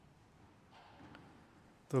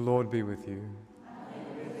The Lord be with you.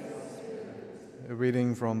 A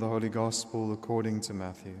reading from the Holy Gospel according to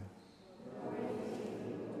Matthew.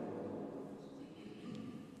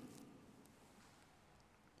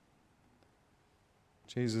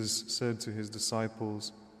 Jesus said to his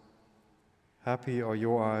disciples, "Happy are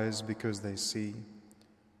your eyes because they see,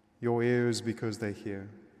 your ears because they hear.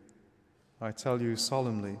 I tell you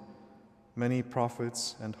solemnly, many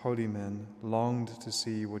prophets and holy men longed to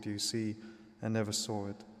see what you see and never saw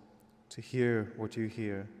it, to hear what you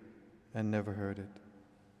hear and never heard it."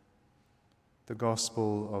 The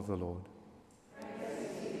Gospel of the Lord.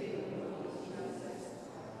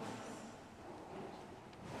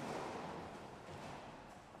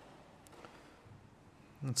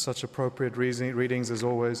 It's such appropriate readings as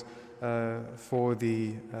always for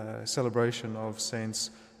the celebration of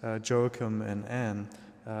Saints Joachim and Anne.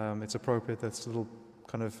 It's appropriate that's little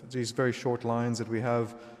kind of these very short lines that we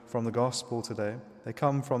have from the Gospel today. They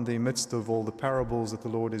come from the midst of all the parables that the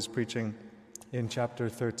Lord is preaching in chapter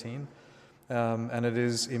 13. And it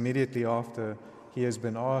is immediately after he has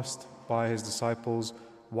been asked by his disciples,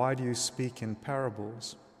 "Why do you speak in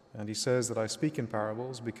parables?" And he says that I speak in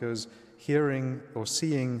parables because hearing or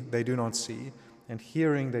seeing they do not see, and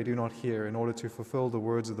hearing they do not hear, in order to fulfill the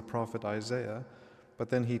words of the prophet Isaiah. But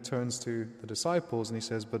then he turns to the disciples and he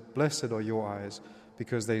says, "But blessed are your eyes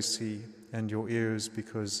because they see, and your ears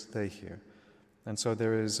because they hear." And so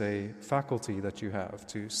there is a faculty that you have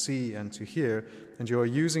to see and to hear, and you are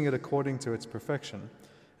using it according to its perfection.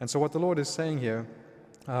 And so what the Lord is saying here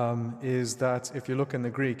is that if you look in the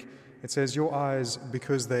Greek, it says your eyes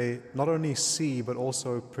because they not only see but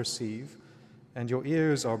also perceive, and your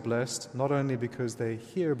ears are blessed not only because they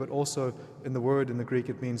hear, but also in the word in the Greek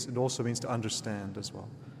it also means to understand as well.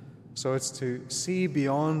 So it's to see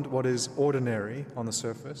beyond what is ordinary on the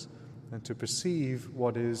surface and to perceive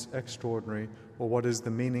what is extraordinary or what is the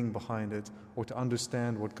meaning behind it, or to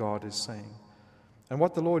understand what God is saying. And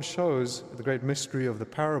what the Lord shows, the great mystery of the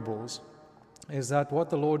parables, is that what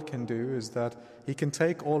the Lord can do is that he can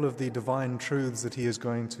take all of the divine truths that he is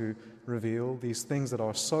going to reveal, these things that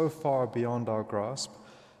are so far beyond our grasp,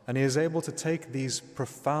 and he is able to take these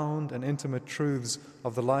profound and intimate truths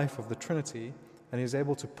of the life of the Trinity, and he is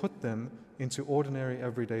able to put them into ordinary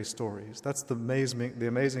everyday stories. That's the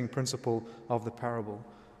amazing principle of the parable.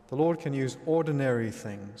 The Lord can use ordinary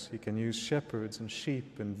things. He can use shepherds and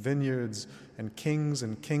sheep and vineyards and kings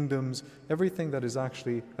and kingdoms, everything that is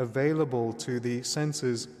actually available to the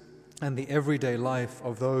senses and the everyday life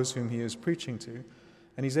of those whom he is preaching to.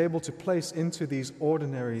 And he's able to place into these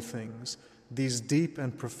ordinary things these deep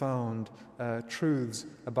and profound truths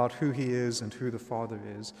about who he is and who the Father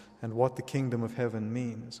is and what the kingdom of heaven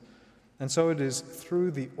means. And so it is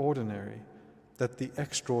through the ordinary that the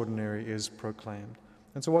extraordinary is proclaimed.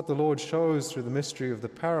 And so what the Lord shows through the mystery of the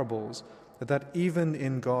parables, that even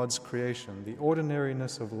in God's creation, the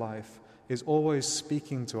ordinariness of life is always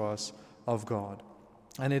speaking to us of God.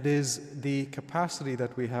 And it is the capacity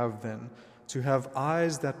that we have then to have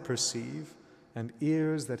eyes that perceive and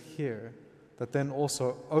ears that hear, that then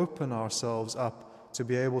also open ourselves up to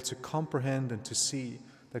be able to comprehend and to see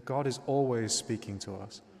that God is always speaking to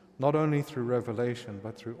us, not only through revelation,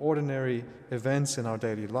 but through ordinary events in our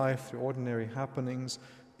daily life, through ordinary happenings,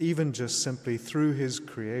 even just simply through his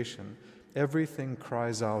creation. Everything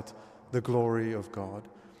cries out the glory of God.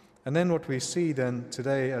 And then what we see then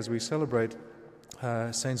today as we celebrate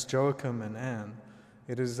Saints Joachim and Anne,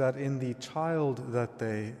 it is that in the child that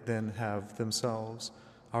they then have themselves,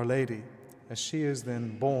 Our Lady, as she is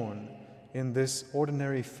then born in this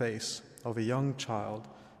ordinary face of a young child,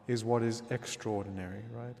 is what is extraordinary,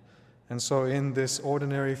 right? And so in this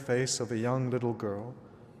ordinary face of a young little girl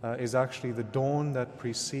is actually the dawn that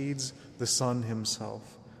precedes the Son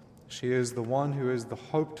himself. She is the one who is the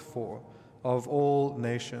hoped for of all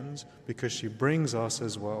nations, because she brings us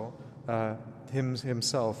as well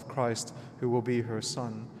himself, Christ, who will be her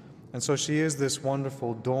Son. And so she is this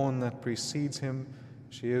wonderful dawn that precedes him.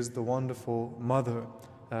 She is the wonderful mother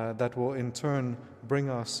that will in turn bring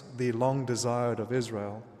us the long desired of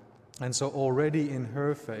Israel. And so already in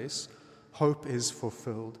her face, hope is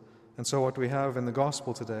fulfilled. And so what we have in the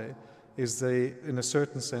gospel today is in a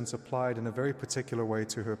certain sense, applied in a very particular way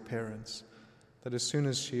to her parents. That as soon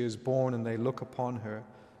as she is born and they look upon her,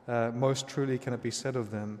 most truly can it be said of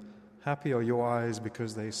them, "Happy are your eyes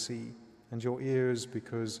because they see, and your ears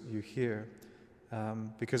because you hear."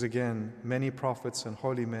 Because again, many prophets and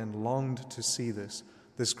holy men longed to see this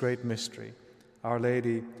great mystery. Our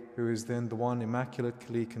Lady, who is then the one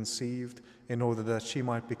immaculately conceived in order that she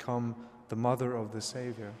might become the mother of the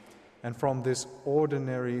Savior. And from this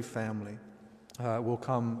ordinary family will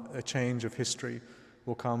come a change of history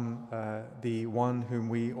will come the one whom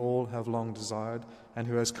we all have long desired and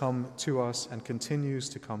who has come to us and continues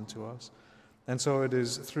to come to us. And so it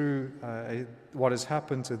is through what has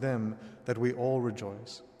happened to them that we all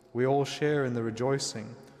rejoice. We all share in the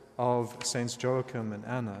rejoicing of Saints Joachim and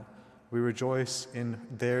Anna. We rejoice in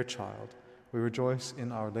their child. We rejoice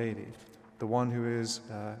in Our Lady, the one who is,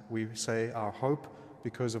 we say, our hope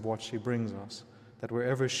because of what she brings us, that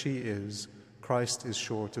wherever she is, Christ is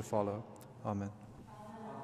sure to follow. Amen.